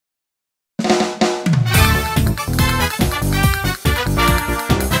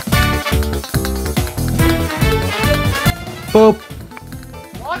Boop.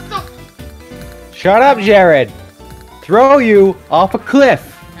 What the? Shut up, Jared. Throw you off a cliff.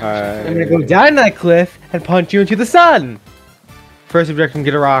 I'm gonna go down that cliff and punch you into the sun. First objective,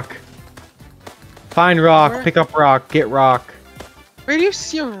 get a rock. Find rock, Where? pick up rock, get rock. Where do you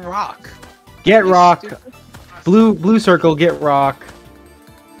see a rock? Get rock. Stupid. Blue circle, get rock.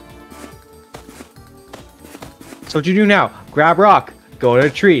 So what you do now? Grab rock, go to a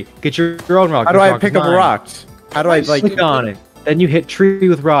tree, get your own rock. How do I pick up rocks? How do I like? Click on it. Then you hit tree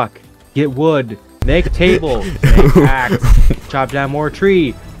with rock. Get wood. Make a table. Make axe. Chop down more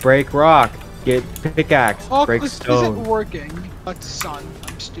tree. Break rock. Get pickaxe. Oh, Break this stone. isn't working. That's sun.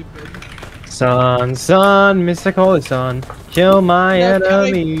 I'm stupid. Sun, mystical sun. Kill my Now, can I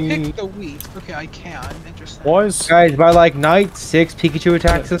enemy. pick the wheat? Okay, I can. Interesting. Boys, Guys, by like night 6, Pikachu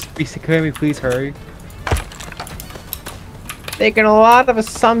attacks us. Can we please hurry? Making a lot of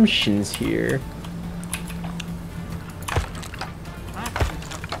assumptions here.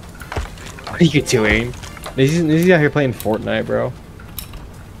 What are you doing? Nizzy's out here playing Fortnite, bro.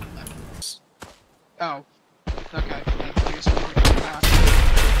 Oh. Okay.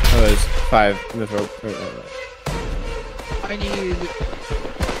 oh, there's 5 in the throat. I need.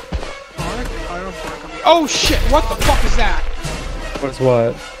 Bark? I don't bark on me. Oh shit! What the fuck is that? What's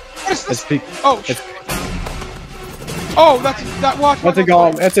what? What is this? It's Oh shit! Oh, that's that. Watch. That's a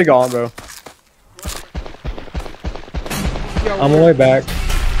golem. That's a golem, bro. Yo, I'm on the way back.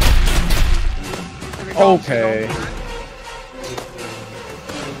 Okay.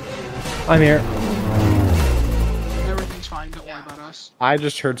 I'm here. Everything's fine. Don't worry about us. I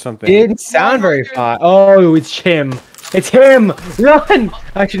just heard something. Didn't sound very fine. Oh, it's him. It's him. Run!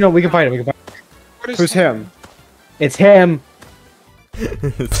 Actually, no. We can fight him. We can fight him. What is Who's him? It's him.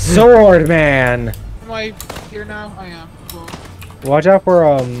 Sword man. Am I here now? I am. Cool. Watch out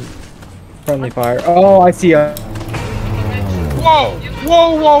for friendly fire. Oh, I see a Whoa!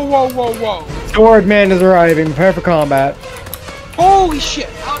 Whoa! Whoa! Whoa! Whoa! Whoa! sword man is arriving. Prepare for combat. Holy shit!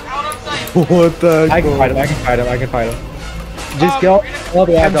 Out of sight. What the? I can fight him. I can fight him. I can fight him. Just kill all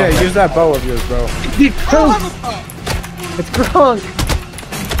the ads MJ, off. use that bow of yours, bro. It's I don't Grunk. have a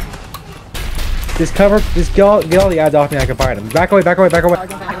It's Grunk. Just get all the ads off me. I can fight him. Back away. Back away. Back away.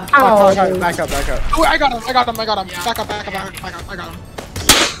 Back up. Back up. Oh, I got him! I got him! I got him! Back up! Back up! I got him!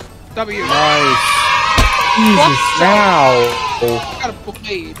 W. Nice. Jesus, now. I got a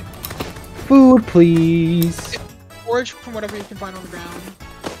blade. Food, please. Forage from whatever you can find on the ground.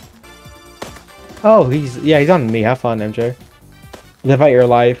 Oh, he's on me. Have fun, MJ. Live out your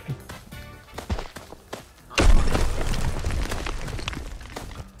life.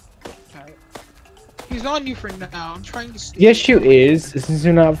 Okay. He's on you for now. I'm trying to. The issue is, since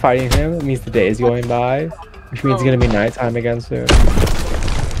you're not fighting him, it means the day is going by, which means it's gonna be nighttime again soon.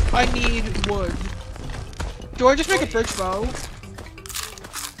 I need wood. Do I just make a birch bow?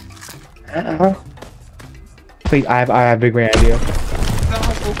 Wait, I have a big brain idea. I don't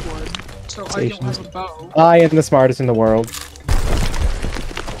have oak wood, so I don't have a bow. I am the smartest in the world.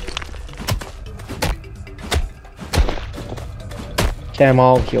 Okay, I'm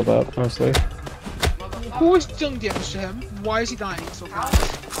all healed up, mostly. Who is dealing damage to him? Why is he dying so fast?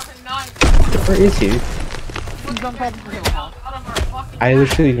 Fucking nine. Where is he? He's on top of the hill. Out of our fucking. I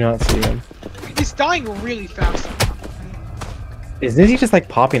literally do not see him. He's dying really fast. Is Nizzy just like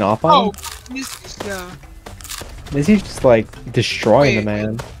popping off on Oh, him? yeah. Nizzy's just like destroying the Wait.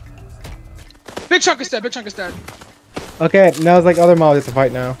 man. Big Chunk is dead. Big Chunk is dead. Okay, now it's like other mobs to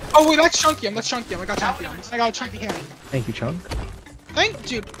fight now. Oh wait, that's Chunky. That's Chunky. I got Chunky. I got a Chunky hand. Thank you, Chunk.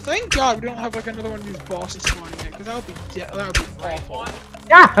 Thank God we don't have like another one of these bosses spawning in, because that would be awful.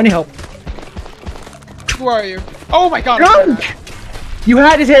 Yeah, I need help. Who are you? Oh my God! Chunk! You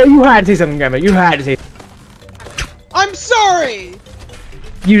had to say something, Grandma. You had to say. I'm sorry.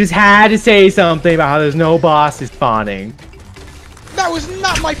 You just had to say something about how there's no bosses spawning. That was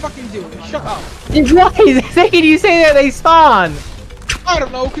not my fucking doing. Shut up. Why is it making you say that they spawn? I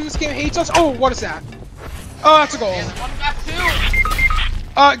don't know, because this game hates us. Oh, what is that? Oh, that's a goal. One back two.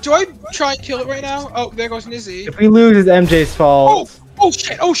 Do I try and kill it right now? Oh, there goes Nizzy. If we lose, it's MJ's fault. Oh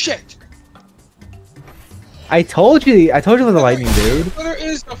shit! Oh shit! I told you it was the lightning, dude. Well, there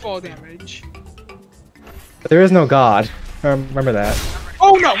is no fall damage. But there is no god. Remember that.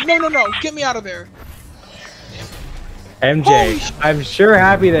 Oh no! No! Get me out of there! Holy MJ, shit. I'm sure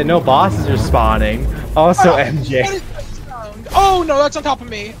happy that no bosses are spawning. Also, What MJ. is that sound? Oh no, that's on top of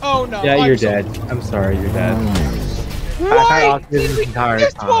me. Oh no. Yeah, I'm you're so- dead. I'm sorry, you're dead. I've had Why? autism this This entire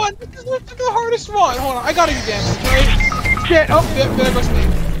this time. one! This is the hardest one! Hold on, I gotta do damage, right? Shit! Oh, there goes me.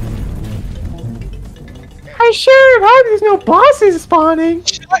 Hi, sure, how there's no bosses spawning?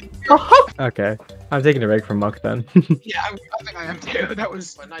 Shut Okay, I'm taking a break from Muck then. Yeah, I think I am too. That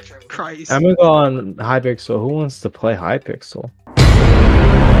was But Nitro. Christ. I'm gonna go on Hypixel. Who wants to play Hypixel?